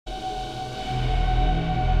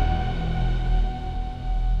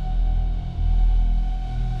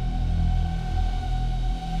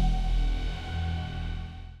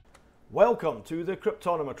Welcome to the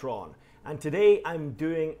Cryptonomatron, and today I'm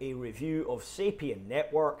doing a review of Sapien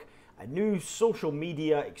Network, a new social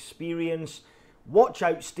media experience. Watch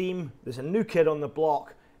out Steam, there's a new kid on the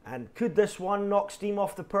block, and could this one knock Steam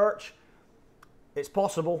off the perch? It's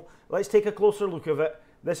possible. Let's take a closer look at it.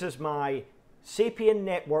 This is my Sapien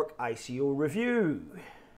Network ICO review.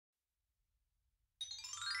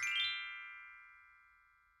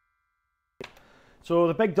 So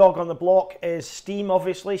the big dog on the block is Steam,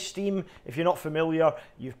 obviously. Steam, if you're not familiar,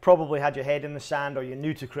 you've probably had your head in the sand or you're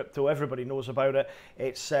new to crypto. Everybody knows about it.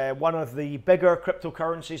 It's one of the bigger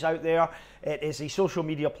cryptocurrencies out there. It is a social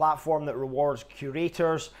media platform that rewards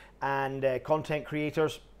curators and content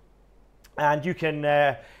creators. And you can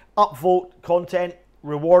upvote content,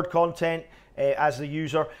 reward content as the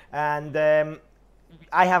user. And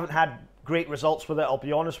I haven't had great results with it, I'll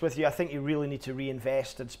be honest with you. I think you really need to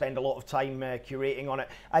reinvest and spend a lot of time curating on it.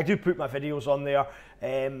 I do put my videos on there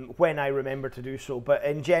when I remember to do so, but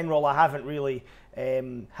in general I haven't really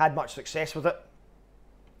had much success with it.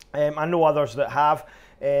 I know others that have,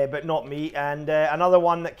 but not me. And another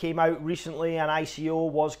one that came out recently, an ICO,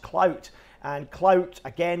 was Clout. And Clout,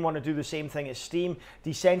 again, want to do the same thing as Steam,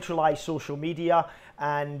 decentralize social media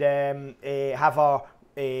and have a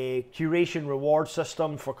curation reward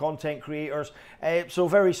system for content creators. So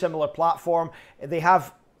very similar platform. They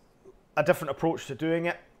have a different approach to doing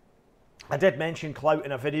it. I did mention Clout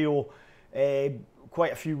in a video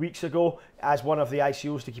quite a few weeks ago as one of the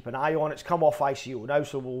ICOs to keep an eye on. It's come off ICO now,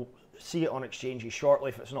 so we'll see it on exchanges shortly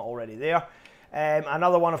if it's not already there.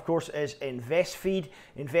 Another one, of course, is InvestFeed.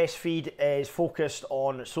 InvestFeed is focused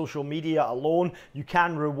on social media alone. You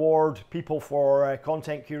can reward people for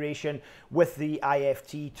content curation with the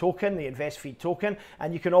IFT token, the InvestFeed token,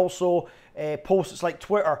 and you can also post. It's like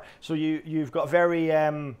Twitter, so you've got very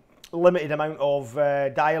limited amount of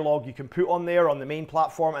dialogue you can put on there on the main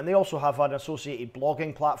platform, and they also have an associated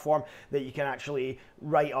blogging platform that you can actually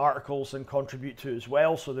write articles and contribute to as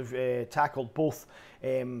well. So they've tackled both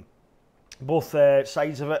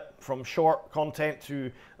sides of it, from short content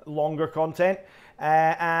to longer content.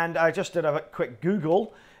 And I just did a quick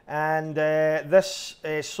Google, and this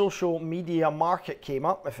social media market came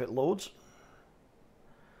up. If it loads,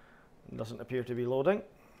 it doesn't appear to be loading.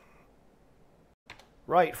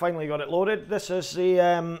 Right, finally got it loaded. This is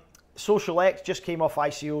the Social X, just came off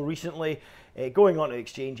ICO recently, going on to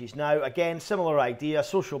exchanges now. Again, similar idea,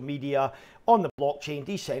 social media on the blockchain,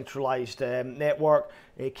 decentralized network,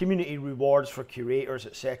 community rewards for curators,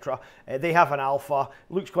 etc. They have an alpha,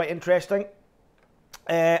 looks quite interesting.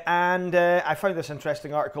 And I found this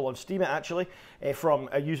interesting article on Steam actually from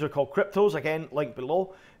a user called Cryptos, again, link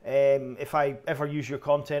below. If I ever use your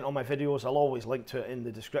content on my videos, I'll always link to it in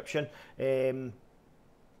the description.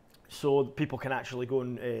 So people can actually go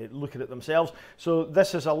and look at it themselves. So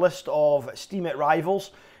this is a list of Steemit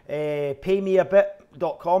rivals.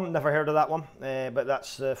 Paymeabit.com, never heard of that one, but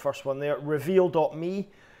that's the first one there. Reveal.me.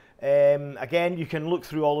 Again, you can look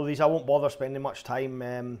through all of these. I won't bother spending much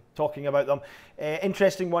time talking about them.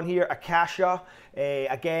 Interesting one here, Akasha.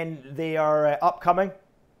 Again, they are upcoming,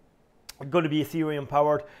 going to be Ethereum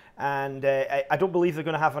powered, and I don't believe they're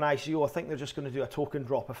going to have an ICO. I think they're just going to do a token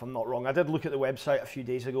drop, if I'm not wrong. I did look at the website a few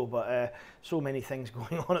days ago, but so many things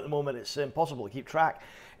going on at the moment, it's impossible to keep track.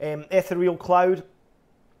 Ethereal Cloud,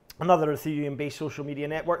 another Ethereum-based social media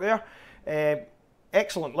network there.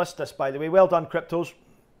 Excellent list this, by the way. Well done, Cryptos.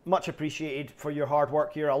 Much appreciated for your hard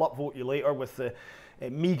work here. I'll upvote you later with the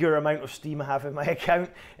meager amount of Steam I have in my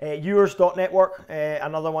account. Yours.network,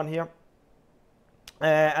 another one here.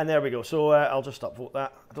 And there we go. So I'll just upvote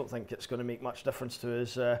that. I don't think it's going to make much difference to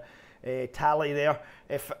his tally there,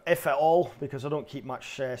 if at all, because I don't keep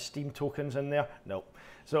much Steam tokens in there. No.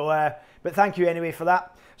 So, but thank you anyway for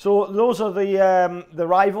that. So those are the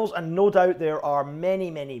rivals, and no doubt there are many,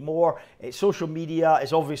 many more. Social media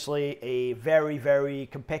is obviously a very, very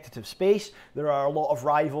competitive space. There are a lot of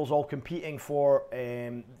rivals all competing for,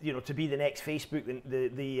 you know, to be the next Facebook,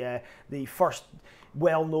 the first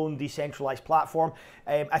well-known decentralized platform.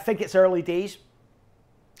 I think it's early days,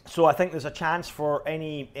 so I think there's a chance for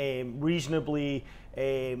any reasonably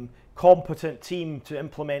competent team to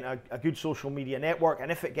implement a good social media network,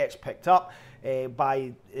 and if it gets picked up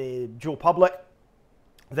by Joe Public,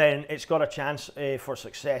 then it's got a chance for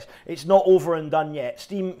success. It's not over and done yet.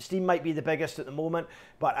 Steam might be the biggest at the moment,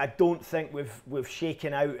 but I don't think we've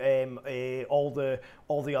shaken out all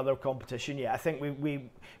the other competition yet. I think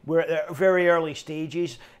we're at very early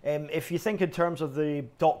stages. If you think in terms of the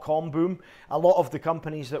 .com boom, a lot of the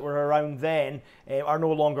companies that were around then are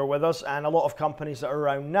no longer with us, and a lot of companies that are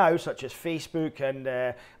around now, such as Facebook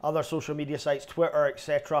and other social media sites, Twitter,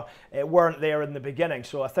 etc., weren't there in the beginning.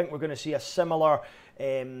 So I think we're going to see a similar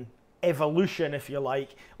evolution, if you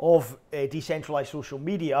like, of decentralized social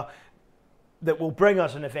media that will bring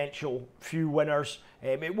us an eventual few winners.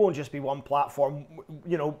 It won't just be one platform.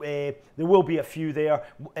 You know, there will be a few there.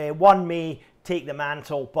 One may take the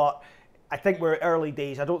mantle, but I think we're early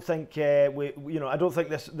days. I don't think I don't think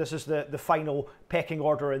this is the final pecking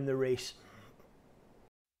order in the race.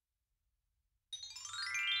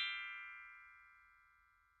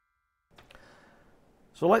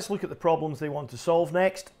 So let's look at the problems they want to solve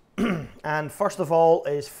next. And first of all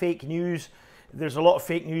is fake news. There's a lot of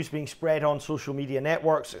fake news being spread on social media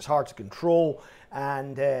networks. It's hard to control,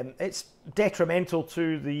 and it's detrimental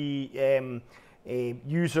to the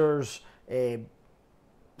users'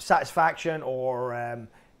 satisfaction or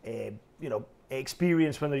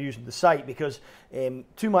experience when they're using the site, because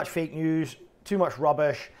too much fake news, too much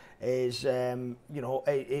rubbish is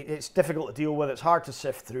it's difficult to deal with. It's hard to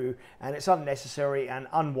sift through, and it's unnecessary and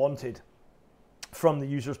unwanted from the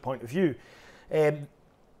user's point of view.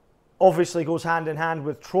 Obviously goes hand in hand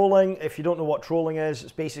with trolling. If you don't know what trolling is,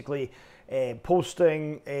 it's basically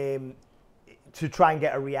posting to try and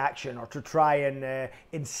get a reaction, or to try and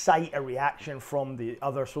incite a reaction from the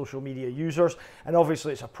other social media users. And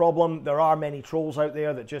obviously it's a problem. There are many trolls out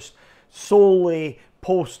there that just solely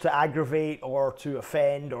post to aggravate or to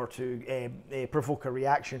offend or to provoke a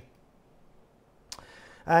reaction.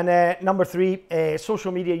 And number three,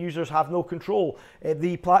 social media users have no control.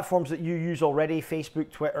 The platforms that you use already,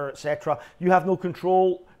 Facebook, Twitter, etc., you have no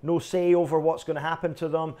control, no say over what's going to happen to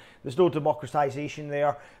them. There's no democratization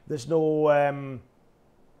there. There's no,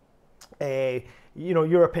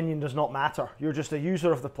 your opinion does not matter. You're just a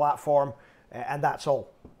user of the platform, and that's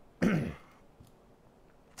all. And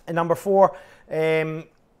number four,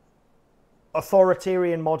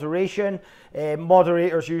 authoritarian moderation.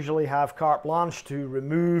 Moderators usually have carte blanche to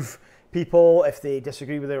remove people if they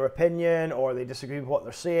disagree with their opinion, or they disagree with what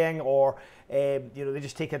they're saying, or they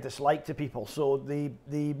just take a dislike to people. So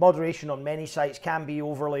the moderation on many sites can be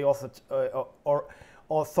overly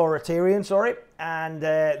authoritarian, and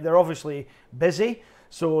they're obviously busy,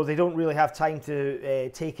 so they don't really have time to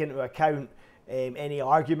take into account any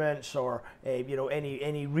arguments or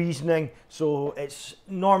any reasoning. So it's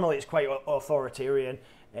quite authoritarian,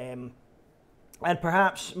 and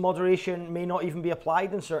perhaps moderation may not even be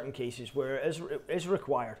applied in certain cases where it is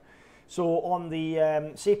required. So on the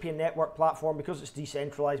Sapien network platform, because it's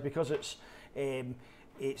decentralized, because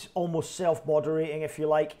it's almost self-moderating, if you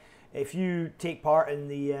like. If you take part in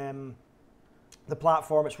the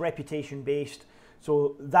platform, it's reputation based,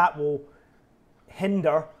 so that will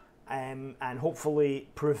hinder and hopefully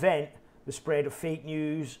prevent the spread of fake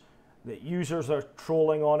news, that users are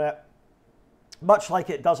trolling on it, much like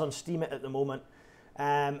it does on Steam at the moment.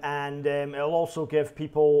 It'll also give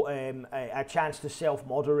people a chance to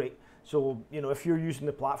self-moderate. So, if you're using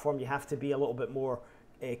the platform, you have to be a little bit more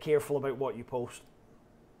careful about what you post.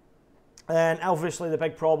 And obviously the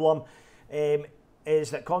big problem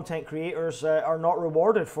is that content creators are not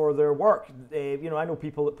rewarded for their work. I know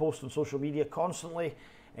people that post on social media constantly,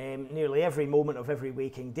 nearly every moment of every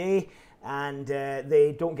waking day, and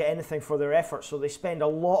they don't get anything for their efforts. So they spend a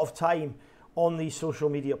lot of time on these social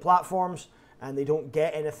media platforms and they don't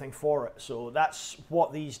get anything for it. So that's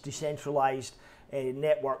what these decentralized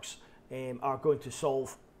networks are going to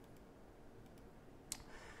solve.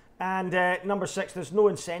 And number six, there's no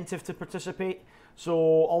incentive to participate. So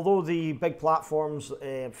although the big platforms,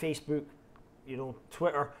 Facebook,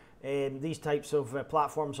 Twitter, these types of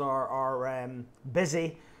platforms are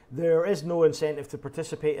busy, there is no incentive to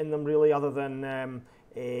participate in them really, other than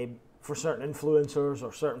for certain influencers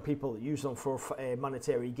or certain people that use them for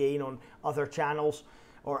monetary gain on other channels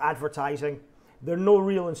or advertising. There's no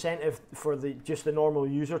real incentive for just the normal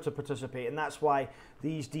user to participate, and that's why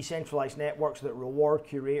these decentralized networks that reward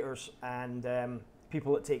curators and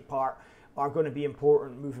people that take part are going to be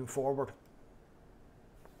important moving forward.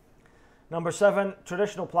 Number seven,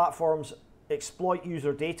 traditional platforms exploit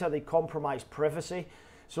user data. They compromise privacy,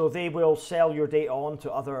 so they will sell your data on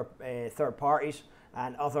to other third parties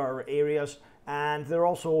and other areas, and they're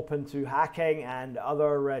also open to hacking and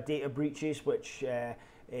other data breaches, which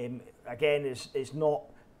again is not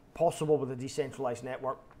possible with a decentralized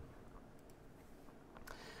network.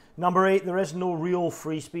 Number 8, there is no real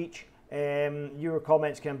free speech. Your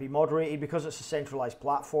comments can be moderated because it's a centralized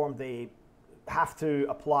platform. They have to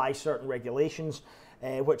apply certain regulations,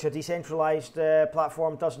 which a decentralized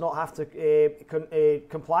platform does not have to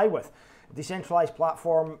comply with. A decentralized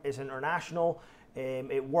platform is international.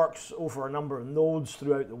 It works over a number of nodes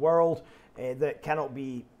throughout the world that cannot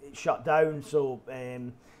be shut down. So,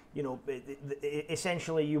 you know,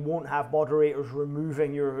 essentially, you won't have moderators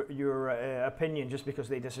removing your opinion just because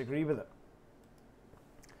they disagree with it.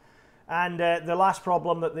 And the last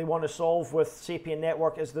problem that they want to solve with Sapien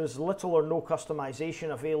Network is there's little or no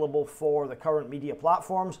customization available for the current media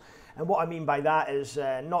platforms. And what I mean by that is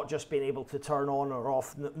not just being able to turn on or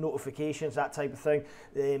off notifications, that type of thing.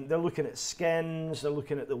 They're looking at skins, they're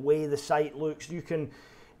looking at the way the site looks. You can,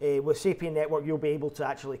 with Sapien Network, you'll be able to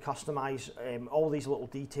actually customize all these little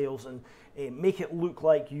details and make it look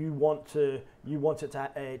like you want it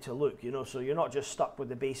to look. You know, so you're not just stuck with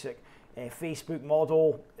the basic Facebook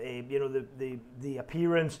model. You know, the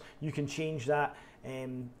appearance. You can change that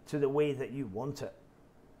to the way that you want it.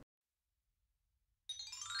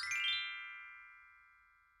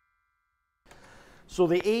 So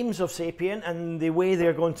the aims of Sapien and the way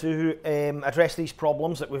they're going to address these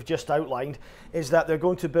problems that we've just outlined is that they're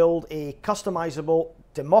going to build a customizable,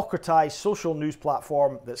 democratized social news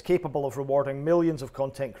platform that's capable of rewarding millions of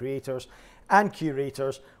content creators and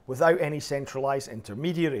curators without any centralized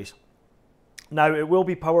intermediaries. Now, it will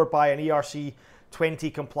be powered by an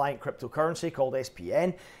ERC20 compliant cryptocurrency called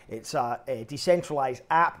SPN. It's a decentralized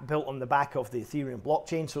app built on the back of the Ethereum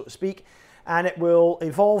blockchain, so to speak. And it will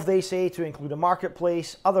evolve, they say, to include a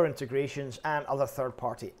marketplace, other integrations, and other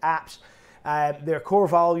third-party apps. Their core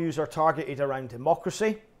values are targeted around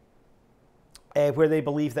democracy, where they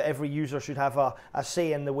believe that every user should have a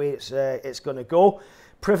say in the way it's going to go.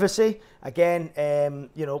 Privacy, again,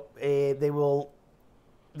 you know,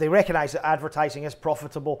 they recognize that advertising is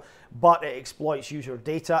profitable, but it exploits user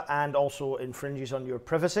data and also infringes on your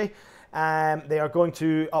privacy. They are going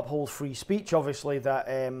to uphold free speech, obviously, that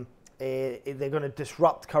they're going to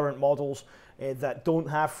disrupt current models that don't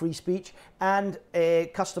have free speech, and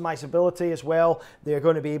customizability as well. They're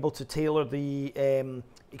going to be able to tailor the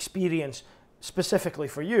experience specifically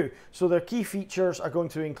for you. So their key features are going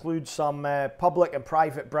to include some public and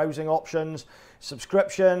private browsing options,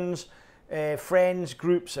 subscriptions, friends,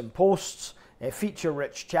 groups and posts, a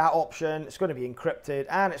feature-rich chat option. It's going to be encrypted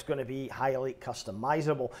and it's going to be highly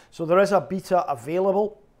customizable. So there is a beta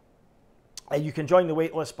available. You can join the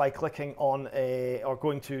waitlist by clicking on or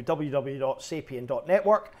going to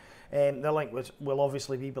www.sapien.network. The link will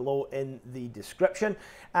obviously be below in the description.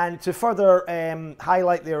 And to further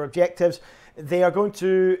highlight their objectives, they are going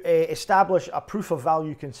to establish a proof of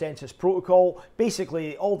value consensus protocol.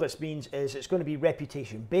 Basically, all this means is it's going to be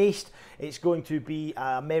reputation based. It's going to be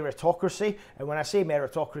a meritocracy. And when I say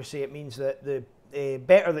meritocracy, it means that the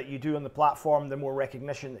better that you do on the platform, the more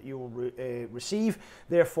recognition that you will receive.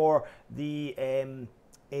 Therefore, the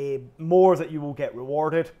more that you will get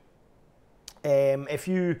rewarded. If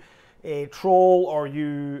you troll or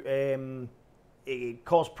you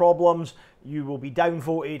cause problems, you will be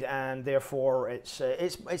downvoted, and therefore it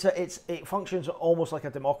functions almost like a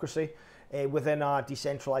democracy within a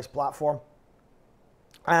decentralized platform.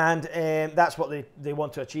 And that's what they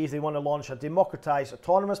want to achieve. They want to launch a democratized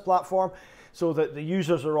autonomous platform so that the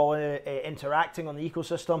users are all interacting on the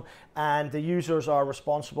ecosystem, and the users are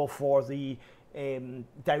responsible for the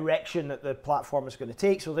direction that the platform is going to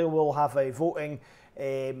take. So they will have a voting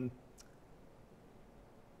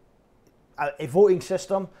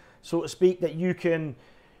system, so to speak, that you can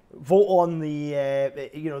vote on the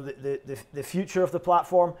the future of the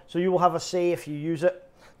platform. So you will have a say if you use it.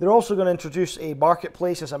 They're also going to introduce a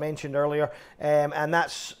marketplace, as I mentioned earlier, and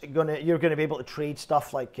that's you're going to be able to trade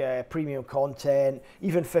stuff like premium content,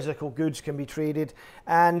 even physical goods can be traded.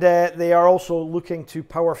 And they are also looking to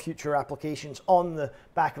power future applications on the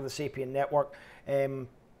back of the Sapien network. And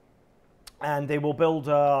they will build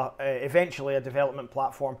eventually a development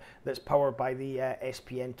platform that's powered by the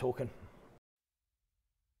SPN token.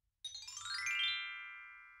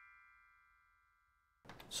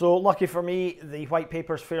 So lucky for me, the white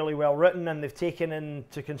paper is fairly well written, and they've taken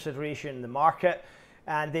into consideration the market,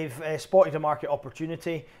 and they've spotted a market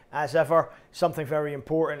opportunity. As ever, something very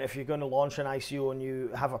important if you're going to launch an ICO and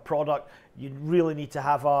you have a product, you really need to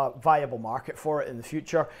have a viable market for it in the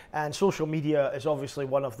future, and social media is obviously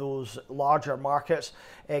one of those larger markets.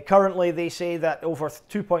 Currently, they say that over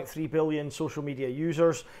 2.3 billion social media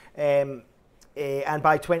users, and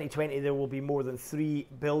by 2020 there will be more than 3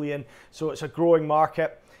 billion, so it's a growing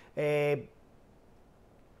market.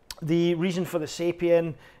 The reason for the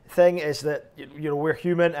Sapien thing is that, you know, we're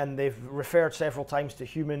human, and they've referred several times to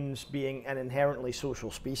humans being an inherently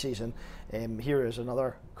social species. And here is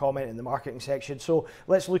another comment in the marketing section. So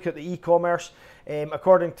let's look at the e-commerce.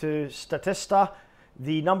 According to Statista,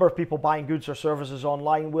 the number of people buying goods or services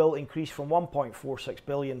online will increase from 1.46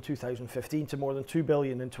 billion in 2015 to more than 2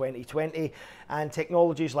 billion in 2020. And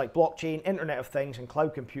technologies like blockchain, Internet of Things, and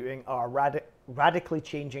cloud computing are radically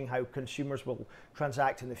changing how consumers will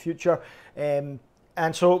transact in the future. And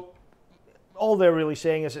so all they're really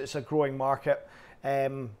saying is it's a growing market.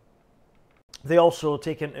 They also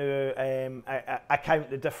take into account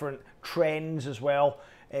the different trends as well,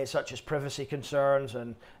 such as privacy concerns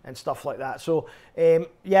and stuff like that. So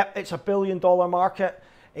yeah, it's $1 billion market.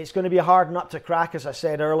 It's going to be a hard nut to crack, as I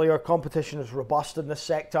said earlier. Competition is robust in this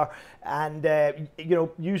sector, and you know,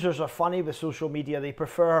 users are funny with social media. They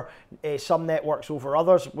prefer some networks over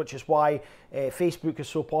others, which is why Facebook is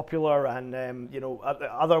so popular, and you know,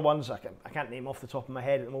 other ones I can't name off the top of my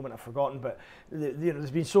head at the moment. I've forgotten, but you know, there's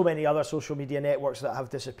been so many other social media networks that have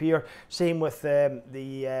disappeared. Same with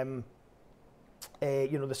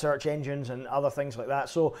you know, the search engines and other things like that.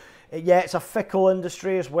 So yeah, it's a fickle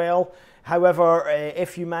industry as well. However,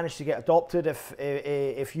 if you manage to get adopted,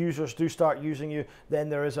 if users do start using you, then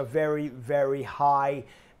there is a very, very high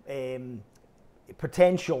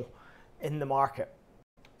potential in the market.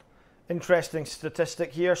 Interesting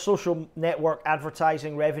statistic here: social network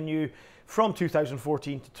advertising revenue from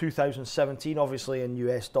 2014 to 2017, obviously in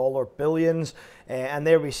US dollar billions, and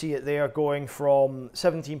there we see it there going from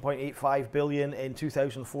 17.85 billion in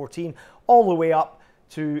 2014 all the way up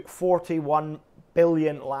to 41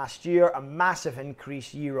 billion last year, a massive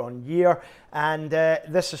increase year on year, and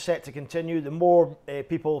this is set to continue. The more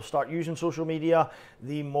people start using social media,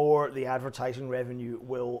 the more the advertising revenue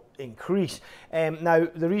will increase. Now,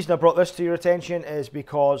 the reason I brought this to your attention is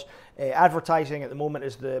because advertising at the moment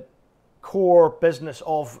is the core business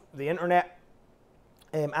of the internet.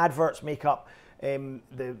 Adverts make up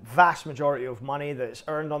the vast majority of money that's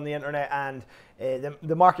earned on the internet, and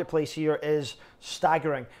the marketplace here is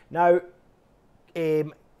staggering. Now,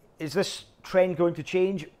 is this trend going to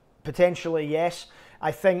change? Potentially, yes.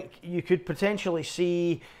 I think you could potentially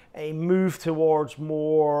see a move towards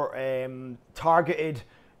more targeted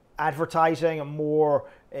advertising and more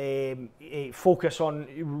a focus on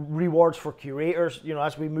rewards for curators, you know,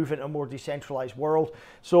 as we move into a more decentralized world.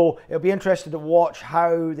 So it'll be interesting to watch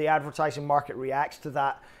how the advertising market reacts to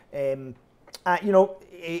that. You know,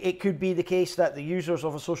 it could be the case that the users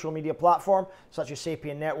of a social media platform, such as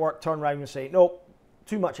Sapien Network, turn around and say, nope,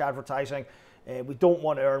 too much advertising. We don't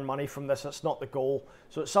want to earn money from this. That's not the goal.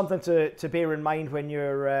 So it's something to bear in mind when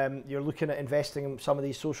you're looking at investing in some of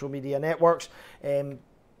these social media networks.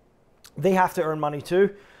 They have to earn money too.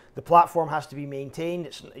 The platform has to be maintained.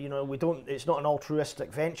 It's, you know, it's not an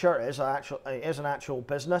altruistic venture. It is an actual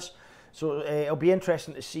business. So it'll be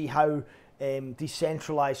interesting to see how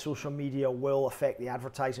decentralized social media will affect the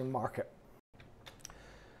advertising market.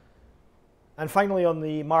 And finally, on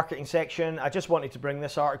the marketing section, I just wanted to bring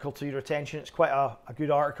this article to your attention. It's quite a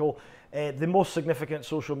good article. The most significant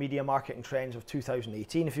social media marketing trends of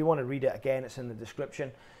 2018. If you want to read it again, it's in the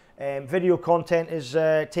description. Video content is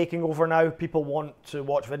taking over now. People want to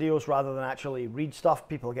watch videos rather than actually read stuff.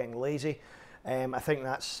 People are getting lazy. I think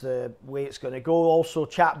that's the way it's going to go. Also,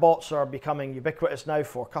 chatbots are becoming ubiquitous now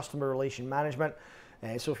for customer relation management.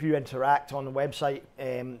 So if you interact on the website,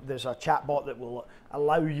 there's a chatbot that will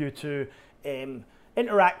allow you to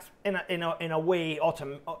interact in a way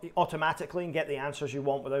automatically and get the answers you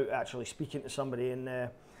want without actually speaking to somebody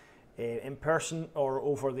in person or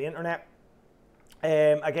over the internet.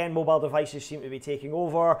 Again, mobile devices seem to be taking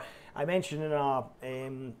over. I mentioned in a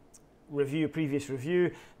previous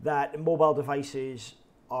review that mobile devices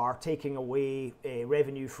are taking away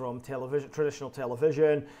revenue from traditional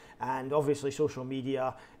television, and obviously social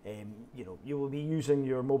media. You know, you will be using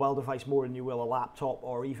your mobile device more than you will a laptop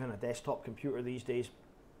or even a desktop computer these days.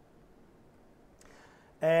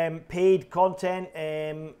 Paid content.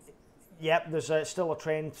 Yep, there's still a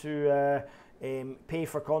trend to pay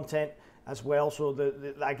for content as well. So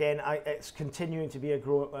again, it's continuing to be a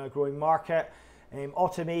growing market.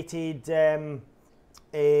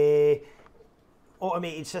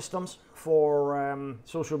 Automated systems for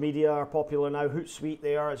social media are popular now. Hootsuite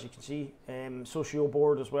there, as you can see,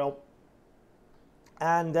 Socialboard as well,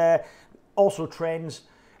 and also trends.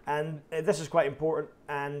 And this is quite important,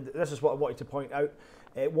 and this is what I wanted to point out.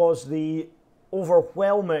 It was the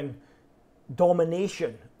overwhelming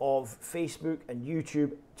domination of Facebook and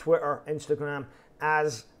YouTube, Twitter, Instagram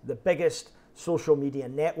as the biggest social media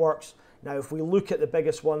networks Now, if we look at the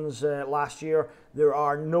biggest ones last year, there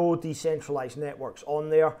are no decentralized networks on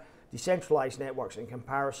there. Decentralized networks in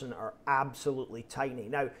comparison are absolutely tiny.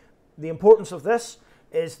 Now, the importance of this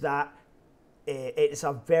is that it's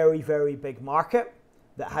a very, very big market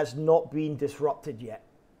that has not been disrupted yet.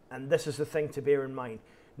 And this is the thing to bear in mind.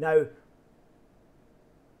 Now,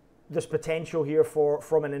 there's potential here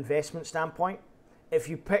from an investment standpoint. If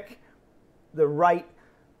you pick the right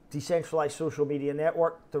decentralized social media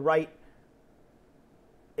network, the right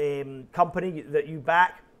company that you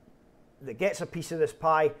back that gets a piece of this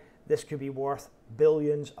pie, this could be worth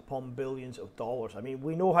billions upon billions of dollars. I mean,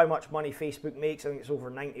 we know how much money Facebook makes. I think it's over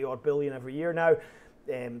 90 odd billion every year now.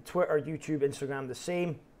 Twitter, YouTube, Instagram, the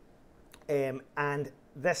same. And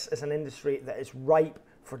this is an industry that is ripe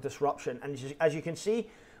for disruption. And as you can see,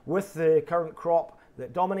 with the current crop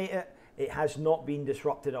that dominate it, it has not been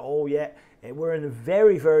disrupted at all yet. We're in the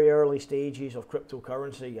very, very early stages of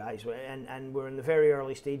cryptocurrency, guys, and we're in the very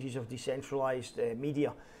early stages of decentralized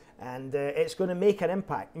media. And it's going to make an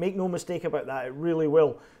impact. Make no mistake about that, it really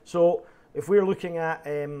will. So if we're looking at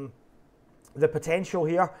the potential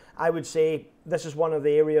here, I would say this is one of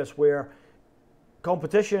the areas where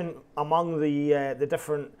competition among the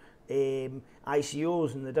different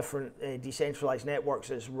ICOs and the different decentralized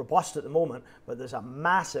networks is robust at the moment, but there's a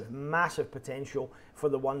massive, massive potential for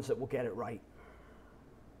the ones that will get it right.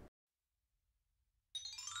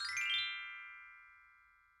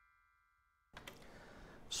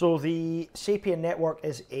 So the Sapien network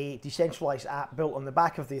is a decentralized app built on the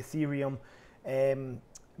back of the Ethereum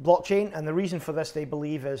blockchain, and the reason for this, they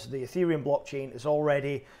believe, is the Ethereum blockchain is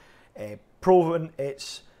already proven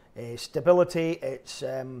its stability, its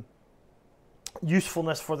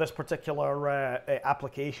usefulness for this particular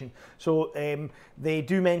application. So they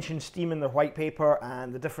do mention Steam in their white paper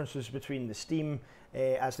and the differences between the Steam,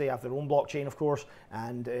 as they have their own blockchain, of course,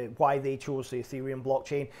 and why they chose the Ethereum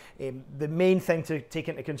blockchain. The main thing to take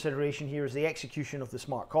into consideration here is the execution of the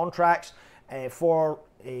smart contracts for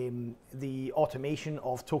the automation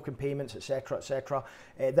of token payments, etc.,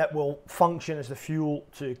 that will function as the fuel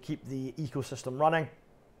to keep the ecosystem running.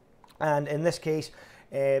 And in this case,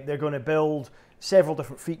 they're going to build several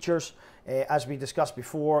different features. As we discussed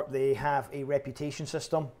before, they have a reputation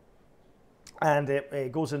system, and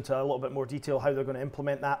it goes into a little bit more detail how they're going to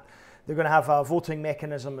implement that. They're going to have a voting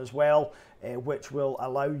mechanism as well, which will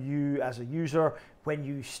allow you as a user, when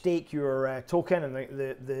you stake your token, and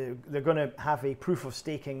they're going to have a proof of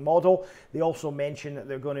staking model. They also mention that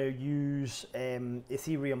they're going to use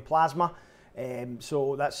Ethereum Plasma.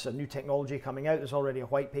 So that's a new technology coming out. There's already a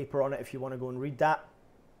white paper on it if you want to go and read that.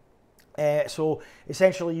 So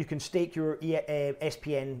essentially you can stake your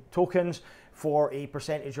SPN tokens for a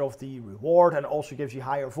percentage of the reward, and it also gives you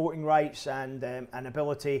higher voting rights and an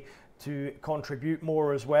ability to contribute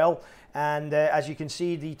more as well. And as you can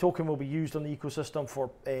see, the token will be used on the ecosystem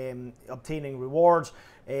for obtaining rewards,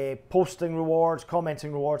 posting rewards,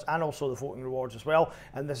 commenting rewards, and also the voting rewards as well.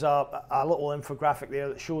 And there's a little infographic there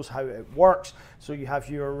that shows how it works. So you have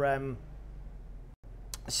your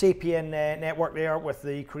Sapien network there with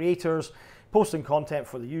the creators posting content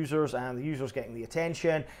for the users, and the users getting the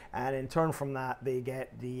attention, and in turn from that they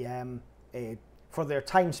get the for their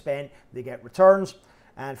time spent they get returns,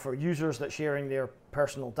 and for users that sharing their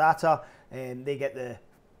personal data, they get the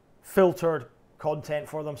filtered content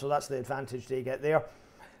for them. So that's the advantage they get there.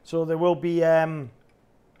 So there will be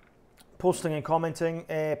posting and commenting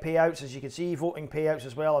payouts, as you can see, voting payouts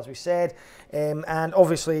as well, as we said, and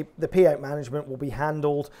obviously the payout management will be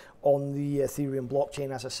handled on the Ethereum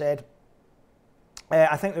blockchain, as I said.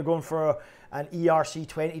 I think they're going for an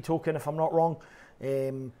ERC20 token, if I'm not wrong.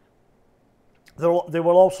 There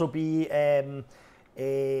will also be a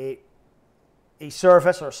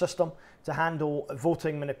service or a system to handle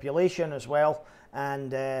voting manipulation as well,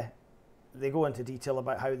 and they go into detail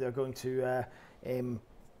about how they're going to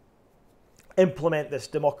implement this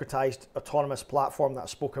democratized autonomous platform that I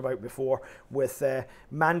spoke about before, with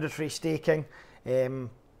mandatory staking.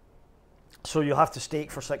 So you'll have to stake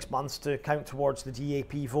for 6 months to count towards the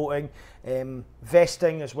DAP voting.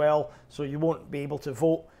 Vesting as well, so you won't be able to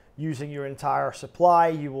vote using your entire supply.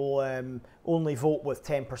 You will only vote with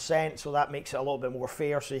 10%, so that makes it a little bit more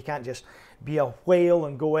fair. So you can't just be a whale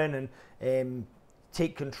and go in and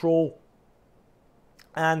take control.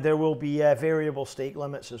 And there will be variable stake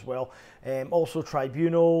limits as well. Also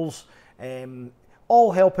tribunals,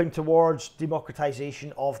 all helping towards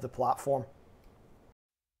democratization of the platform.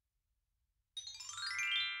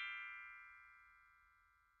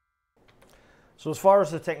 So as far as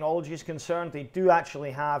the technology is concerned, they do actually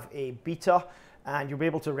have a beta, and you'll be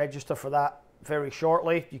able to register for that very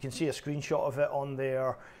shortly. You can see a screenshot of it on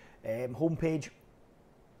their homepage.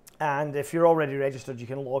 And if you're already registered, you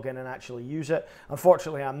can log in and actually use it.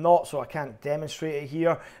 Unfortunately, I'm not, so I can't demonstrate it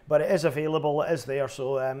here, but it is available, it is there,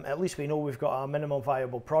 so at least we know we've got a minimum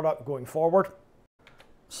viable product going forward.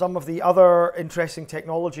 Some of the other interesting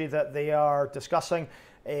technology that they are discussing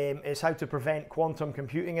is how to prevent quantum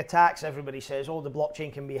computing attacks. Everybody says, oh, the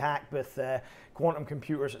blockchain can be hacked with quantum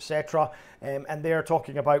computers, etc. And they're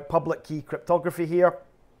talking about public key cryptography here.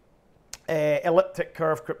 Elliptic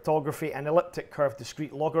curve cryptography and elliptic curve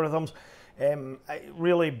discrete logarithms.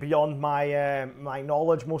 Really beyond my my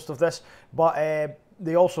knowledge, most of this, but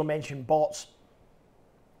they also mention bots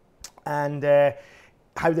and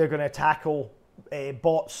how they're going to tackle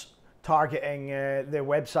bots targeting their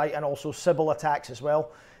website, and also Sybil attacks as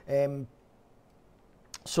well.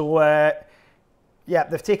 Yeah,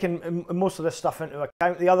 they've taken most of this stuff into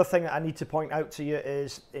account. The other thing that I need to point out to you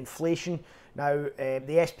is inflation. Now,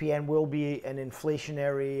 the SPN will be an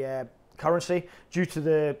inflationary currency due to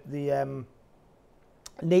the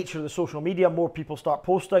nature of the social media. More people start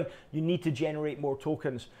posting, you need to generate more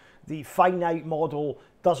tokens. The finite model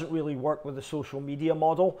doesn't really work with the social media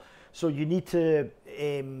model, so you need to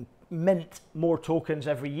mint more tokens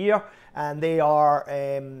every year, and they are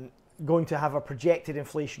going to have a projected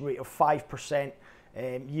inflation rate of 5%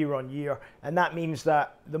 year on year, and that means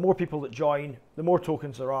that the more people that join, the more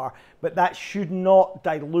tokens there are, but that should not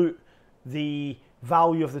dilute the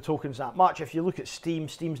value of the tokens that much. If you look at Steam,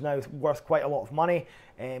 Steam's now worth quite a lot of money.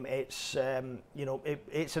 It's you know,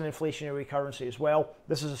 it's an inflationary currency as well.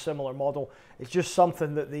 This is a similar model. It's just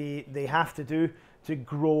something that they have to do to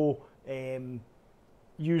grow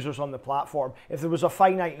users on the platform. If there was a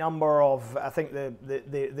finite number of, I think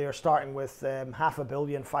they're starting with 500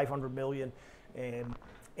 million, 500 million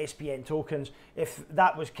SPN tokens. If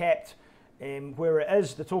that was kept where it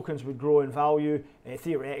is, the tokens would grow in value,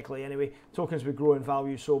 theoretically anyway. Tokens would grow in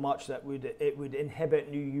value so much that it would inhibit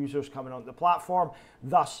new users coming onto the platform.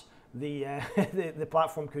 Thus, the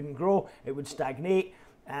platform couldn't grow, it would stagnate,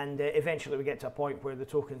 and eventually we get to a point where the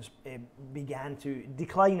tokens began to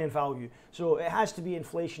decline in value. So it has to be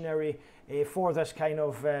inflationary for this kind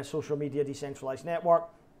of social media decentralized network,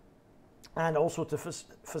 and also to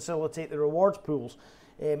facilitate the rewards pools.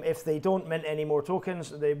 If they don't mint any more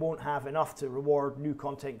tokens, they won't have enough to reward new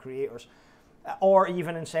content creators, or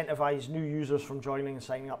even incentivize new users from joining and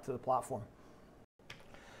signing up to the platform.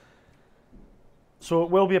 So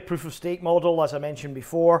it will be a proof of stake model, as I mentioned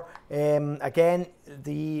before. Again,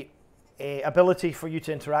 the ability for you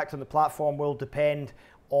to interact on the platform will depend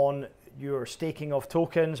on your staking of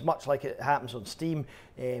tokens, much like it happens on Steam.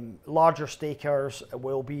 Larger stakers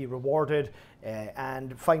will be rewarded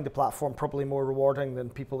and find the platform probably more rewarding than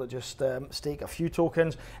people that just stake a few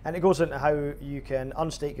tokens. And it goes into how you can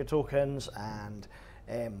unstake your tokens and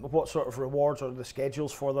what sort of rewards or the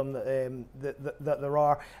schedules for them that there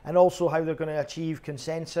are, and also how they're going to achieve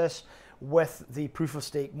consensus with the proof of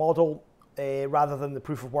stake model rather than the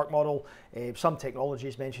proof of work model. Some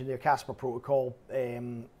technologies mentioned there, Casper protocol,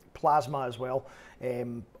 Plasma as well.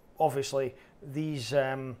 Obviously, these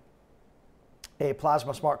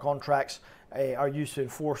Plasma smart contracts are used to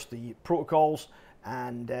enforce the protocols,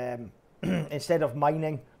 and instead of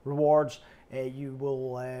mining rewards, you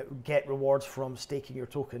will get rewards from staking your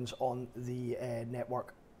tokens on the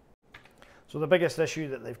network. So the biggest issue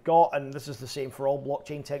that they've got, and this is the same for all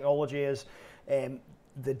blockchain technology, is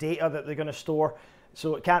the data that they're going to store.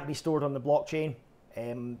 So it can't be stored on the blockchain.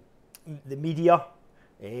 The media,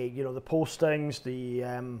 you know, the postings, the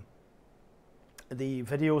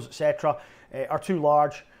videos, etc., are too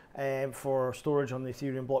large for storage on the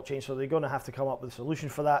Ethereum blockchain, so they're going to have to come up with a solution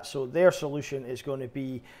for that. So their solution is going to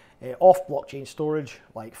be off-blockchain storage,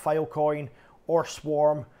 like Filecoin or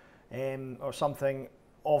Swarm, or something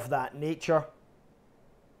of that nature.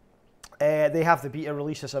 They have the beta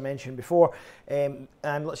release, as I mentioned before, and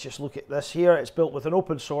let's just look at this here. It's built with an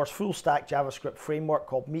open source full stack JavaScript framework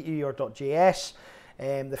called Meteor.js.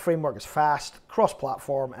 The framework is fast,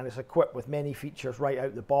 cross-platform, and it's equipped with many features right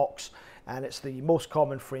out the box, and it's the most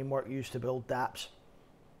common framework used to build dApps.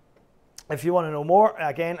 If you want to know more,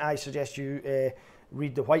 again, I suggest you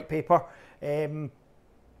read the white paper. There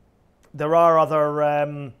are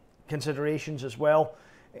other considerations as well,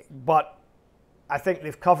 but I think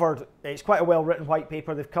they've covered, it's quite a well-written white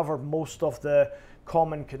paper. They've covered most of the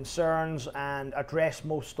common concerns and addressed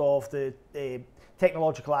most of the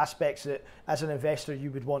technological aspects that, as an investor,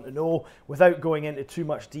 you would want to know without going into too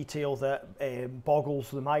much detail that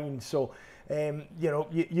boggles the mind. So, you know,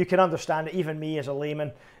 you can understand it. Even me as a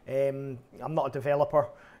layman, I'm not a developer.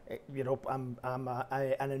 You know, I'm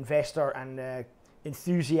an investor, and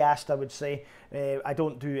enthusiast, I would say. I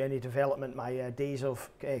don't do any development. My days of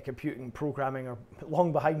computing and programming are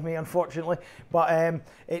long behind me, unfortunately. But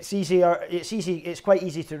it's easier. It's quite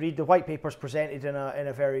easy to read. The white paper is presented in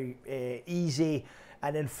a very easy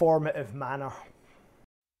and informative manner.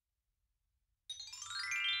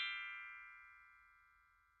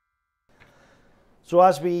 So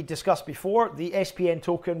as we discussed before, the SPN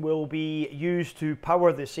token will be used to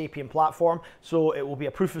power the Sapien platform. So it will be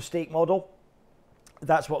a proof of stake model.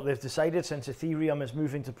 That's what they've decided, since Ethereum is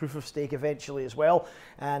moving to proof of stake eventually as well.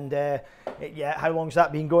 And yeah, how long's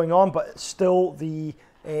that been going on? But it's still the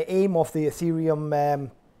aim of the Ethereum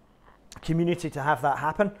community to have that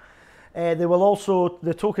happen. They will also,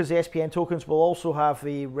 the tokens, the SPN tokens, will also have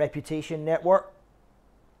a reputation network.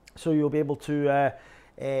 So you'll be able to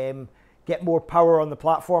get more power on the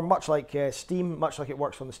platform, much like Steam, much like it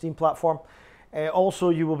works on the Steam platform. Also,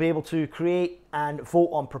 you will be able to create and vote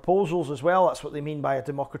on proposals as well. That's what they mean by a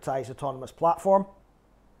democratized autonomous platform.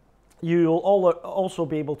 You'll also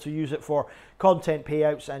be able to use it for content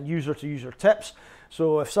payouts and user-to-user tips.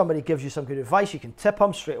 So if somebody gives you some good advice, you can tip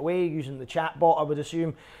them straight away using the chat bot, I would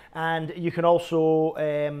assume. And you can also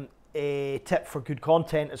tip for good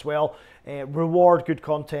content as well, reward good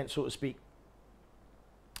content, so to speak.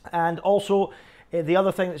 And also, the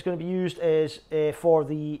other thing that's going to be used is for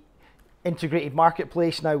the integrated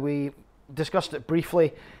marketplace. Now, we discussed it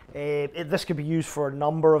briefly. This could be used for a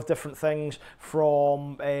number of different things,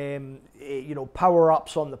 from you know,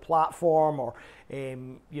 power-ups on the platform, or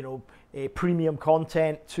you know, premium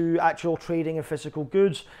content, to actual trading in physical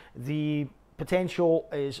goods. The potential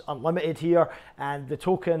is unlimited here, and the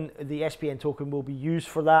token, the SPN token, will be used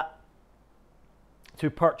for that, to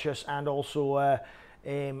purchase and also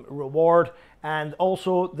reward. And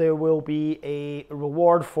also there will be a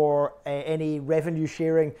reward for any revenue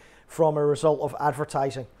sharing from a result of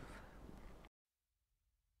advertising.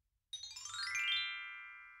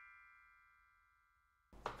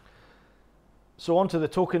 So on to the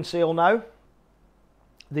token sale now.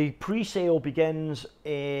 The pre-sale begins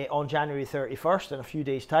on January 31st, in a few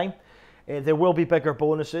days' time. There will be bigger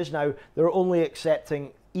bonuses. Now, they're only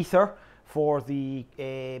accepting Ether for the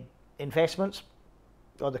investments,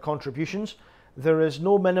 or the contributions. There is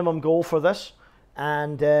no minimum goal for this,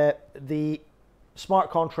 and the smart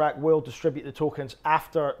contract will distribute the tokens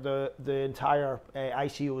after the entire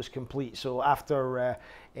ICO is complete, so after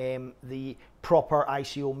the proper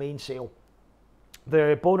ICO main sale.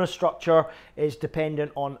 The bonus structure is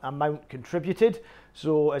dependent on amount contributed.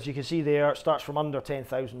 So as you can see there, it starts from under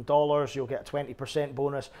 $10,000, you'll get a 20%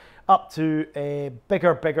 bonus, up to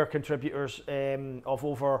bigger contributors of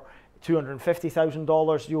over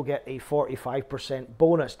 $250,000, you'll get a 45%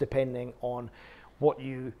 bonus depending on what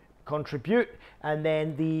you contribute. And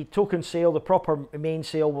then the token sale, the proper main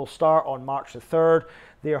sale, will start on March the 3rd.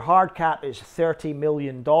 Their hard cap is $30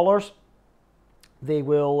 million. They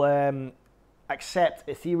will accept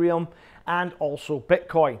Ethereum and also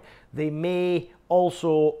Bitcoin. They may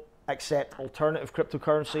also accept alternative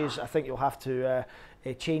cryptocurrencies. I think you'll have to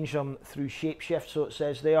change them through Shapeshift, so it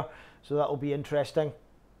says there. So that will be interesting.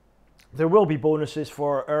 There will be bonuses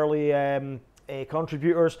for early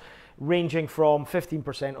contributors, ranging from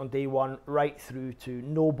 15% on day one right through to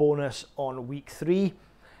no bonus on week 3.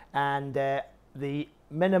 And the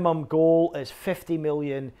minimum goal is 50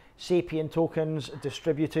 million Sapien tokens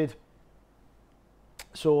distributed.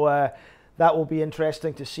 So that will be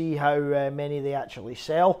interesting to see how many they actually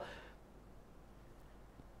sell.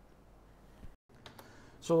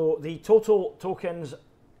 So the total tokens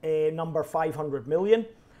number 500 million.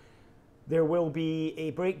 There will be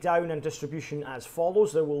a breakdown and distribution as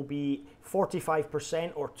follows. There will be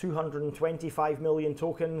 45% or 225 million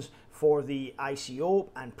tokens for the ICO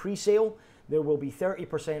and pre-sale. There will be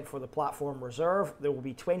 30% for the platform reserve. There will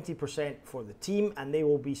be 20% for the team, and they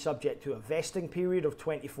will be subject to a vesting period of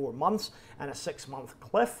 24 months and a 6-month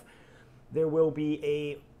cliff. There will be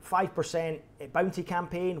a 5% bounty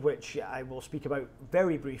campaign, which I will speak about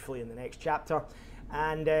very briefly in the next chapter.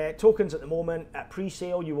 And tokens at the moment, at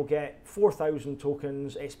pre-sale, you will get 4,000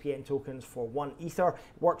 tokens, SPN tokens, for 1 Ether.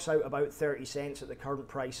 Works out about 30 cents at the current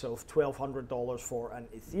price of $1,200 for an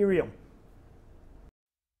Ethereum.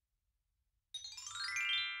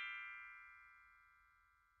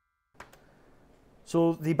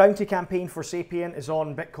 So the bounty campaign for Sapien is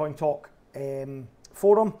on Bitcoin Talk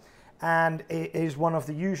forum, and it is one of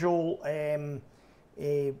the usual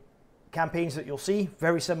campaigns that you'll see,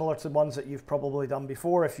 very similar to the ones that you've probably done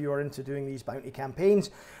before if you are into doing these bounty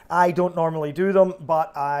campaigns. I don't normally do them,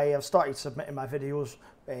 but I have started submitting my videos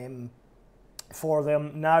for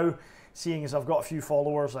them now. seeing as I've got a few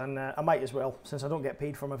followers, and I might as well, since I don't get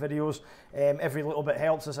paid for my videos. Every little bit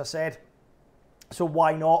helps, as I said, so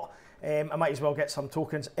why not? I might as well get some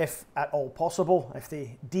tokens if at all possible, if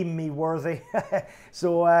they deem me worthy.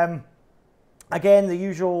 So again, the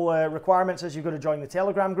usual requirements is you've got to join the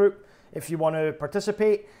Telegram group if you want to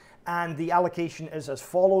participate, and the allocation is as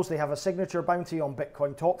follows. They have a signature bounty on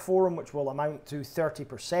Bitcoin Talk Forum, which will amount to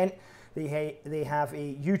 30%. They have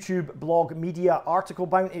a YouTube blog media article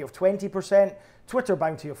bounty of 20%, Twitter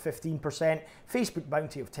bounty of 15%, Facebook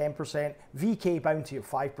bounty of 10%, VK bounty of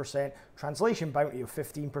 5%, translation bounty of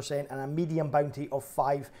 15%, and a medium bounty of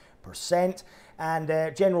 5%.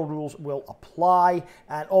 And general rules will apply,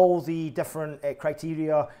 and all the different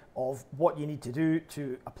criteria of what you need to do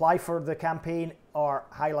to apply for the campaign are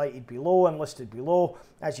highlighted below and listed below.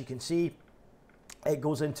 As you can see, it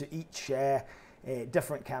goes into each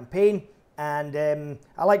different campaign, and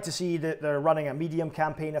I like to see that they're running a Medium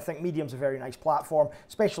campaign. I think Medium's a very nice platform,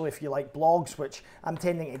 especially if you like blogs, which I'm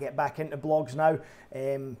tending to get back into blogs now,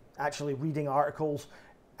 actually reading articles,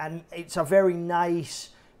 and it's a very nice,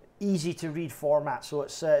 easy to read format, so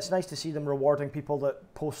it's nice to see them rewarding people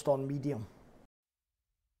that post on Medium.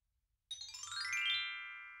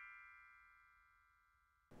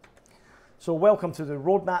 So welcome to the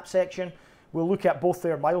roadmap section. We'll look at both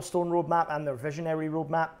their milestone roadmap and their visionary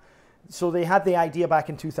roadmap. So they had the idea back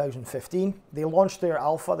in 2015. They launched their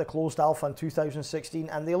alpha, the closed alpha, in 2016,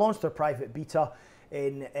 and they launched their private beta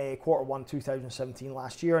in Q1 2017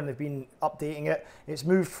 last year, and they've been updating it. It's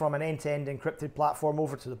moved from an end-to-end encrypted platform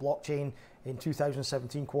over to the blockchain in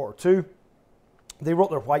 2017 Q2. They wrote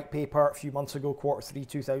their white paper a few months ago, Q3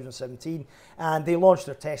 2017, and they launched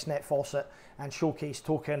their testnet faucet and showcase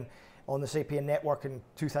token on the Sapien network in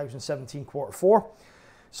 2017 Q4.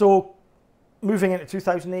 So moving into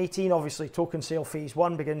 2018, obviously token sale phase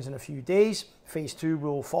 1 begins in a few days. Phase 2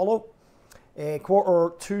 will follow.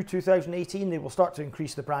 Q2 2018, they will start to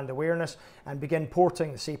increase the brand awareness and begin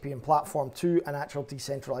porting the Sapien platform to an actual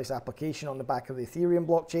decentralized application on the back of the Ethereum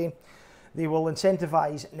blockchain. They will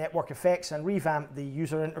incentivize network effects and revamp the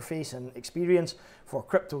user interface and experience for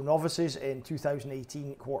crypto novices in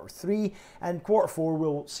 2018 Q3, and Q4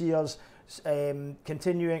 will see us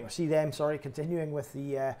continuing with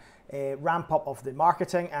the ramp up of the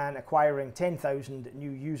marketing and acquiring 10,000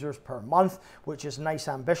 new users per month, which is a nice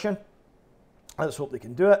ambition. Let's hope they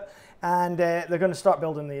can do it. And they're going to start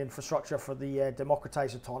building the infrastructure for the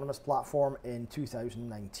Democratized autonomous platform in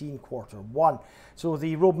 2019 Q1. So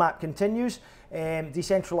the roadmap continues.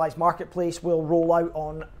 Decentralized marketplace will roll out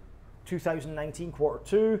on 2019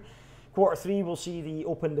 Q2. Q3 will see the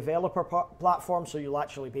open developer platform, so you'll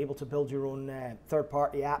actually be able to build your own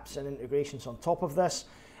third-party apps and integrations on top of this.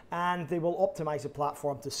 And they will optimize the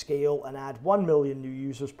platform to scale and add 1 million new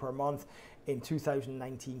users per month in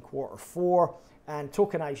 2019 Q4, and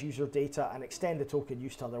tokenize user data and extend the token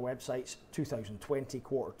use to other websites 2020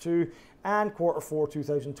 Q2, and Q4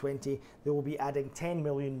 2020 they will be adding 10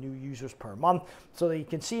 million new users per month. So you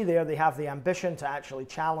can see there they have the ambition to actually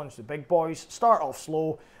challenge the big boys, start off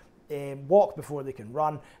slow, walk before they can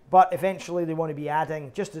run, but eventually they want to be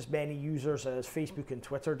adding just as many users as Facebook and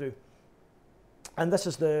Twitter do. And this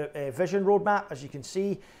is the vision roadmap. As you can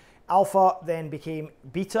see, alpha then became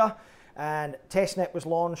beta, and testnet was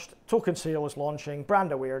launched, token sale is launching,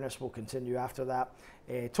 brand awareness will continue after that.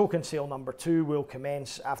 Token sale number 2 will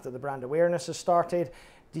commence after the brand awareness has started.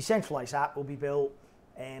 Decentralized app will be built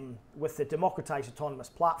with the democratized autonomous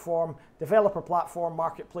platform. Developer platform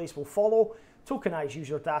marketplace will follow. Tokenized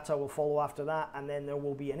user data will follow after that, and then there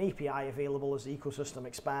will be an API available as the ecosystem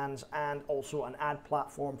expands, and also an ad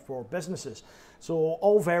platform for businesses. So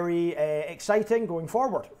all very exciting going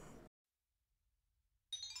forward.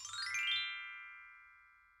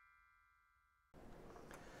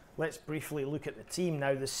 Let's briefly look at the team.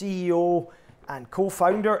 Now, the CEO and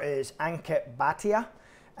co-founder is Ankit Bhatia,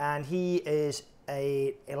 and he is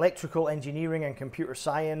an electrical engineering and computer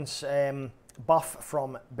science buff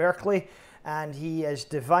from Berkeley, and he has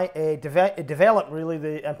developed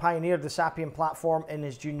really and pioneered the Sapien platform in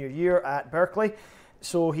his junior year at Berkeley.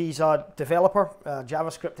 So he's a developer, a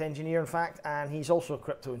JavaScript engineer in fact, and he's also a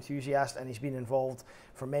crypto enthusiast, and he's been involved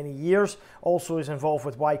for many years. Also is involved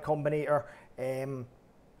with Y Combinator,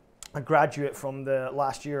 a graduate from the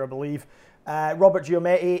last year I believe. Robert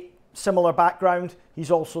Giametti, similar background, he's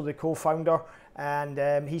also the co-founder, and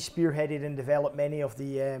he spearheaded and developed many of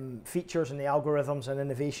the features and the algorithms and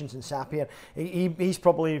innovations in Sapien. He's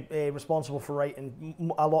probably responsible for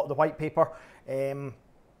writing a lot of the white paper,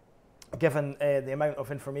 given the amount of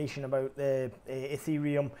information about the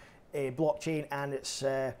Ethereum blockchain and its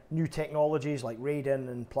new technologies like Raiden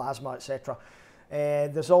and Plasma, etc.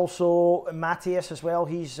 There's also Matthias as well.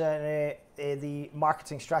 He's the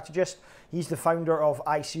marketing strategist. He's the founder of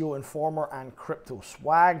ICO Informer and Crypto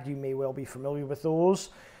Swag. You may well be familiar with those.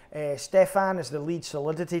 Stefan is the lead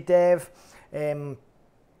Solidity dev.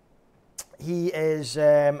 He is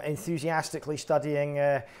enthusiastically studying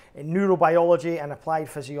neurobiology and applied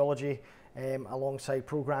physiology alongside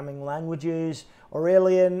programming languages.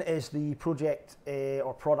 Aurelian is the project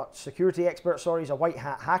or product security expert. Sorry, he's a white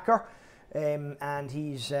hat hacker. And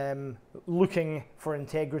he's looking for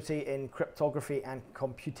integrity in cryptography and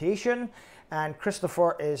computation. And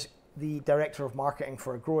Christopher is the director of marketing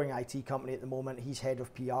for a growing IT company at the moment. He's head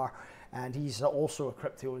of PR, and he's also a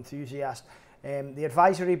crypto enthusiast. The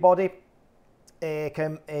advisory body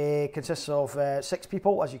consists of 6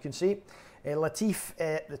 people, as you can see. Latif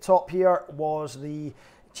at the top here was the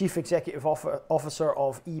Chief Executive Officer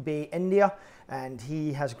of eBay India, and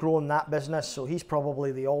he has grown that business, so he's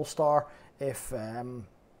probably the all-star if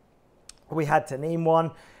we had to name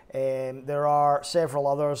one. There are several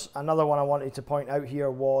others. Another one I wanted to point out here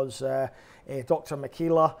was Dr.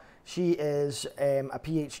 Michaela. She is a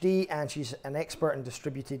PhD, and she's an expert in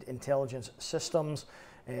distributed intelligence systems,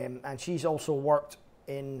 and she's also worked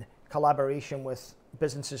in collaboration with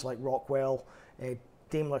businesses like Rockwell,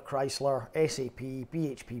 Daimler Chrysler, SAP,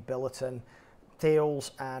 BHP Billiton,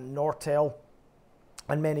 Thales and Nortel,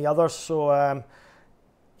 and many others. So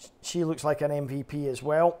she looks like an MVP as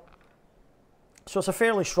well. So it's a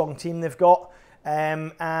fairly strong team they've got,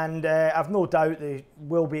 and I've no doubt they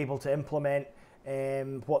will be able to implement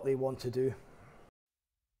what they want to do.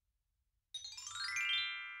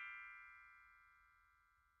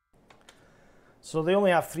 So they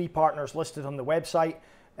only have 3 partners listed on the website.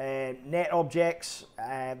 NetObjex,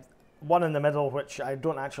 one in the middle, which I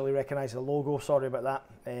don't actually recognize the logo, sorry about that.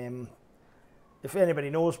 If anybody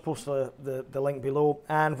knows, post the link below.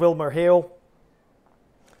 And Wilmer Hale.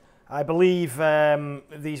 I believe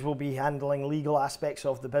these will be handling legal aspects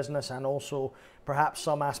of the business and also perhaps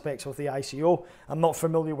some aspects of the ICO. I'm not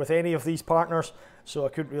familiar with any of these partners, so I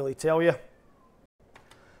couldn't really tell you.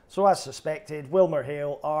 So as suspected, Wilmer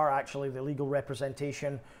Hale are actually the legal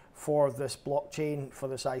representation for this blockchain, for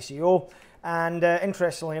this ICO. And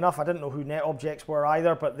interestingly enough, I didn't know who NetObjex were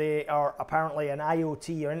either, but they are apparently an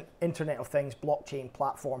IoT or Internet of Things blockchain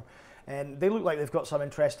platform. And they look like they've got some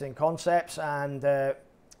interesting concepts and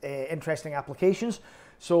interesting applications.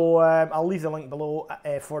 So I'll leave the link below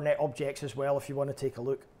for NetObjex as well if you want to take a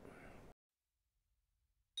look.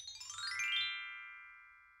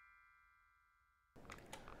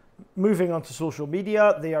 Moving on to social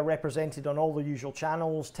media, they are represented on all the usual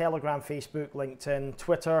channels: Telegram, Facebook, LinkedIn,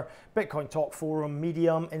 Twitter, Bitcoin Talk Forum,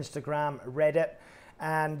 Medium, Instagram, Reddit,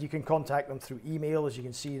 and you can contact them through email, as you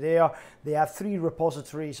can see there. They have 3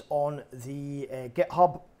 repositories on the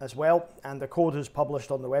GitHub as well, and the code is published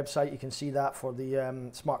on the website. You can see that for the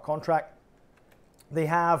smart contract. They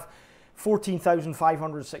have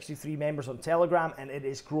 14,563 members on Telegram, and it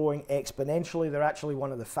is growing exponentially. They're actually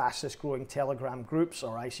one of the fastest growing Telegram groups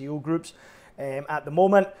or ICO groups at the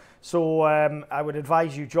moment. So I would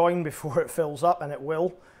advise you join before it fills up, and it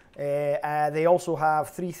will. They also have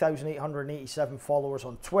 3,887 followers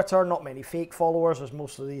on Twitter, not many fake followers as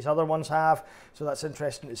most of these other ones have. So that's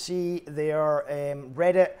interesting to see. Their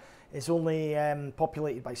Reddit is only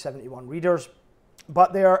populated by 71 readers,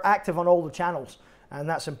 but they are active on all the channels, and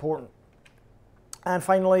that's important. And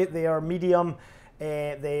finally, they are Medium.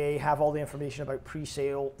 They have all the information about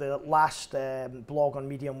pre-sale. The last blog on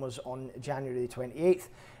Medium was on January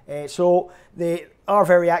 28th. So they are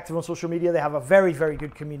very active on social media. They have a very, very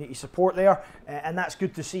good community support there. And that's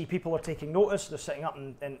good to see. People are taking notice. They're sitting up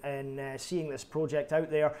and seeing this project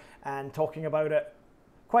out there and talking about it.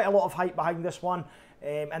 Quite a lot of hype behind this one.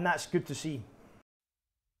 And that's good to see.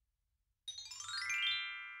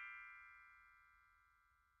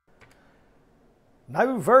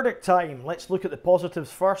 Now, verdict time. Let's look at the positives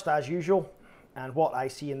first, as usual, and what I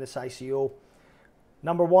see in this ICO.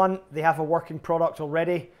 Number 1, they have a working product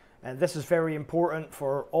already, and this is very important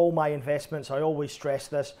for all my investments. I always stress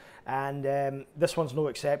this, and this one's no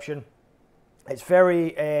exception. It's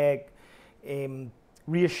very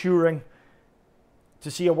reassuring to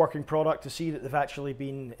see a working product, to see that they've actually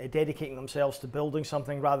been dedicating themselves to building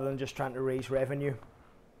something rather than just trying to raise revenue.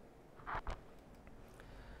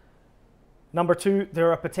 Number 2,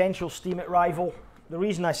 they're a potential Steemit rival. The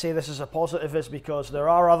reason I say this is a positive is because there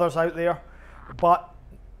are others out there, but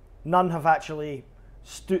none have actually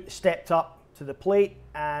stepped up to the plate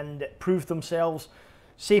and proved themselves.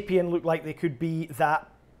 Sapien look like they could be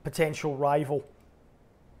that potential rival.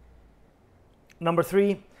 Number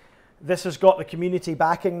 3, this has got the community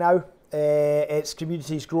backing now. its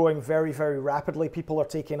community is growing very, very rapidly. People are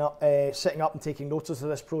sitting up and taking notice of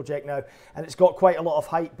this project now, and it's got quite a lot of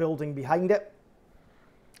hype building behind it.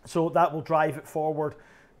 So that will drive it forward,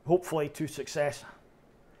 hopefully to success.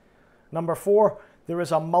 Number 4, there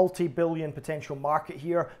is a multi-billion potential market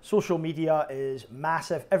here. Social media is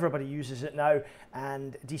massive. Everybody uses it now,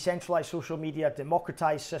 and decentralized social media,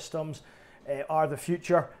 democratized systems are the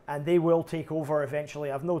future, and they will take over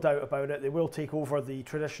eventually. I've no doubt about it. They will take over the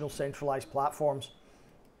traditional centralized platforms.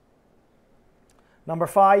 Number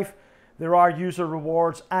 5, there are user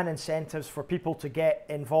rewards and incentives for people to get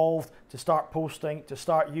involved, to start posting, to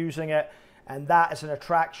start using it, and that is an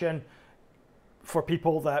attraction for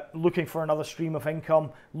people that looking for another stream of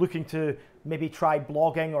income, looking to maybe try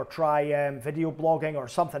blogging or try video blogging or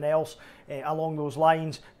something else along those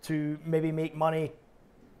lines to maybe make money,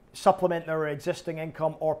 supplement their existing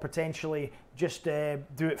income, or potentially just do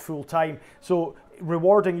it full time. So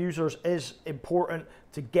rewarding users is important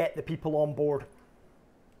to get the people on board.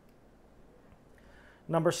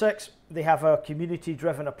 Number 6, they have a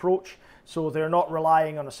community-driven approach, so they're not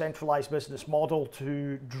relying on a centralized business model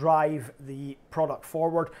to drive the product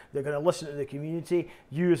forward. They're going to listen to the community.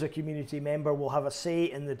 You as a community member will have a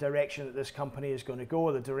say in the direction that this company is going to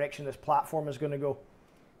go, the direction this platform is going to go.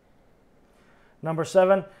 Number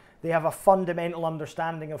 7, they have a fundamental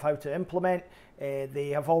understanding of how to implement.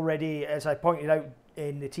 They have already, as I pointed out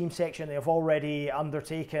in the team section, they have already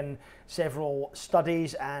undertaken several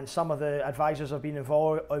studies, and some of the advisors have been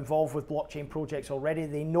involved with blockchain projects already.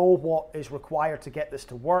 They know what is required to get this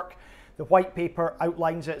to work. The white paper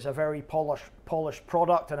outlines it as a very polished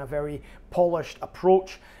product and a very polished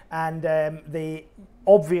approach, and they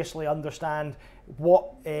obviously understand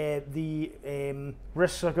what the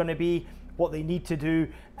risks are going to be, what they need to do,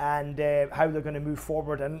 and how they're going to move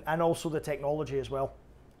forward, and also the technology as well.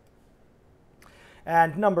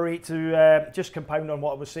 And number 8, to just compound on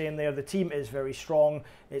what I was saying there, the team is very strong.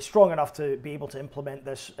 It's strong enough to be able to implement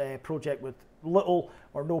this project with little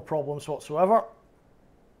or no problems whatsoever.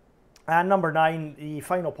 And number 9, the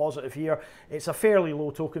final positive here, it's a fairly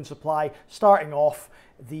low token supply. Starting off,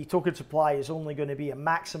 the token supply is only going to be a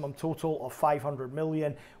maximum total of 500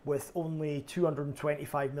 million, with only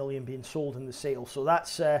 225 million being sold in the sale. So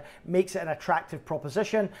that makes it an attractive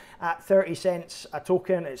proposition. At 30 cents a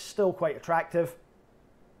token, it's still quite attractive.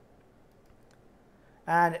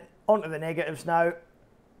 And on to the negatives now.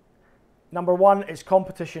 Number 1 is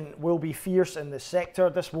competition will be fierce in this sector.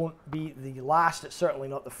 This won't be the last. It's certainly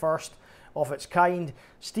not the first of its kind.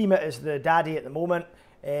 Steemit is the daddy at the moment.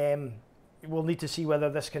 We'll need to see whether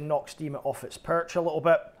this can knock Steemit off its perch a little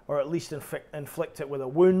bit, or at least inflict it with a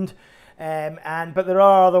wound. But there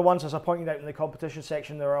are other ones, as I pointed out in the competition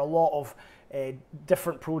section. There are a lot of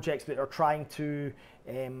different projects that are trying to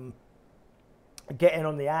get in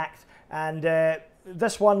on the act. And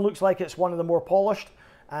this one looks like it's one of the more polished,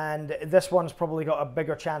 and this one's probably got a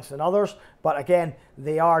bigger chance than others. But again,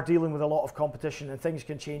 they are dealing with a lot of competition, and things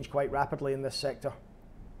can change quite rapidly in this sector.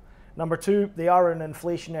 Number 2, they are an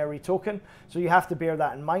inflationary token, so you have to bear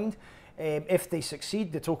that in mind. If they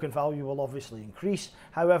succeed, the token value will obviously increase.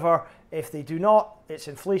 However, if they do not, it's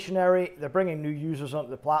inflationary. They're bringing new users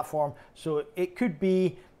onto the platform, so it could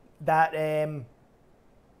be that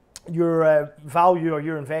your value or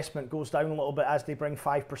your investment goes down a little bit as they bring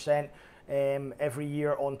 5% every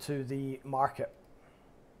year onto the market.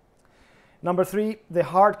 Number 3, the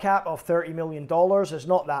hard cap of $30 million is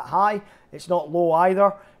not that high. It's not low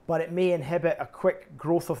either, but it may inhibit a quick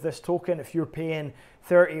growth of this token. If you're paying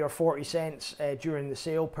 30 or 40 cents during the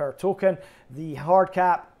sale per token, the hard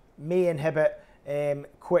cap may inhibit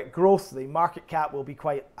quick growth. The market cap will be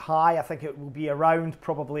quite high. I think it will be around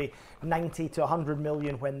probably 90 to 100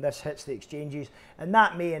 million when this hits the exchanges, and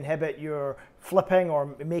that may inhibit your flipping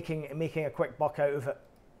or making a quick buck out of it.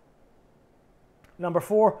 Number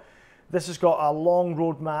 4, this has got a long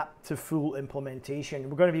roadmap to full implementation.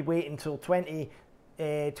 We're going to be waiting until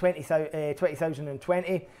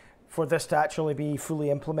 2020 for this to actually be fully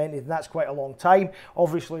implemented, and that's quite a long time.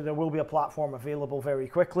 Obviously, there will be a platform available very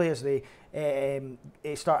quickly as they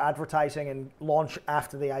start advertising and launch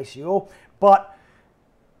after the ICO, but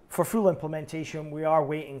for full implementation, we are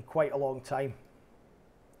waiting quite a long time.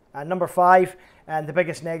 And number 5, and the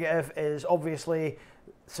biggest negative, is obviously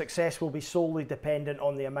success will be solely dependent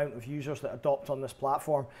on the amount of users that adopt on this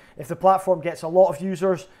platform. If the platform gets a lot of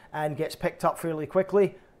users and gets picked up fairly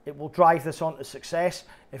quickly, it will drive this on to success.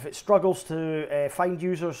 If it struggles to find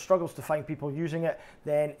users, struggles to find people using it,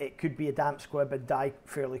 then it could be a damp squib and die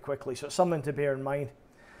fairly quickly. So it's something to bear in mind.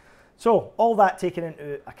 So all that taken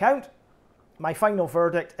into account, my final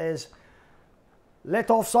verdict is let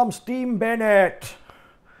off some steam, Bennett.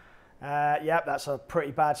 Yep, that's a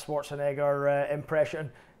pretty bad Schwarzenegger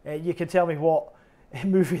impression. You can tell me what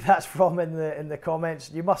movie that's from in the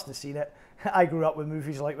comments. You must have seen it. I grew up with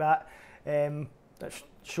movies like that. That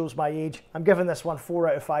shows my age. I'm giving this one 4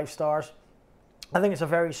 out of 5 stars. I think it's a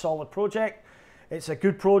very solid project. It's a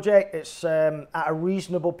good project. It's at a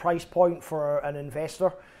reasonable price point for an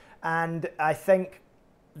investor, and I think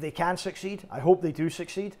they can succeed. I hope they do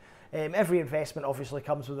succeed. Every investment obviously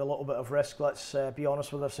comes with a little bit of risk, let's be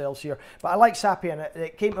honest with ourselves here. But I like Sapien.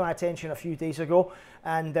 It came to my attention a few days ago,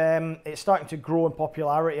 and it's starting to grow in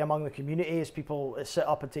popularity among the community as people sit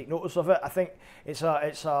up and take notice of it. I think it's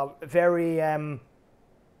a very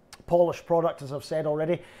polished product, as I've said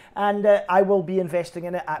already, and I will be investing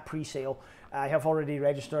in it at pre-sale. I have already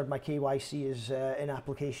registered. My KYC is in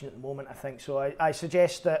application at the moment, I think. So I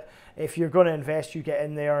suggest that if you're going to invest, you get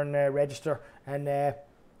in there and register and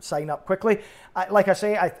sign up quickly. Like I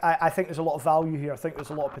say, I think there's a lot of value here. I think there's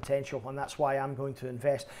a lot of potential, and that's why I'm going to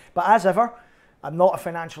invest. But as ever, I'm not a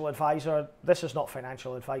financial advisor. This is not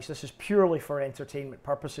financial advice. This is purely for entertainment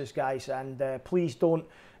purposes, guys. And please don't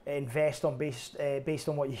invest on based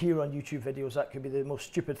on what you hear on YouTube videos. That could be the most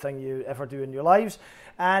stupid thing you ever do in your lives.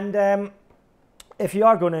 And if you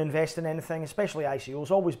are going to invest in anything, especially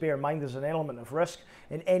ICOs, always bear in mind there's an element of risk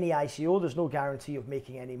in any ICO. There's no guarantee of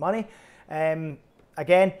making any money.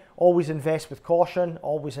 Again, always invest with caution,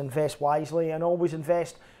 always invest wisely, and always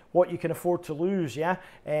invest what you can afford to lose, yeah?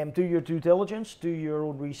 Do your due diligence, do your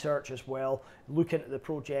own research as well, look into the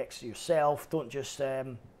projects yourself, don't just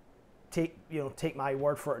take my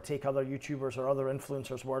word for it, take other YouTubers or other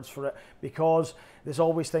influencers' words for it, because there's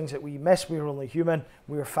always things that we miss. We're only human,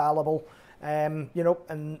 we're fallible, and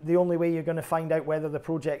the only way you're going to find out whether the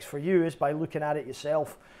project's for you is by looking at it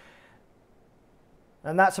yourself.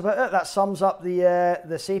 And that's about it. That sums up the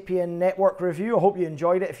Sapien network review. I hope you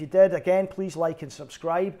enjoyed it. If you did, again, please like and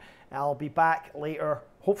subscribe. I'll be back later,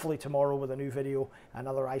 hopefully tomorrow, with a new video,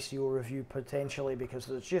 another ICO review potentially, because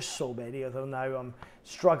there's just so many of them now. I'm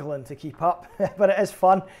struggling to keep up, but it is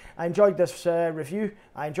fun. I enjoyed this review.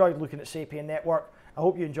 I enjoyed looking at Sapien network. I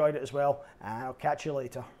hope you enjoyed it as well, and I'll catch you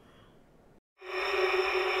later.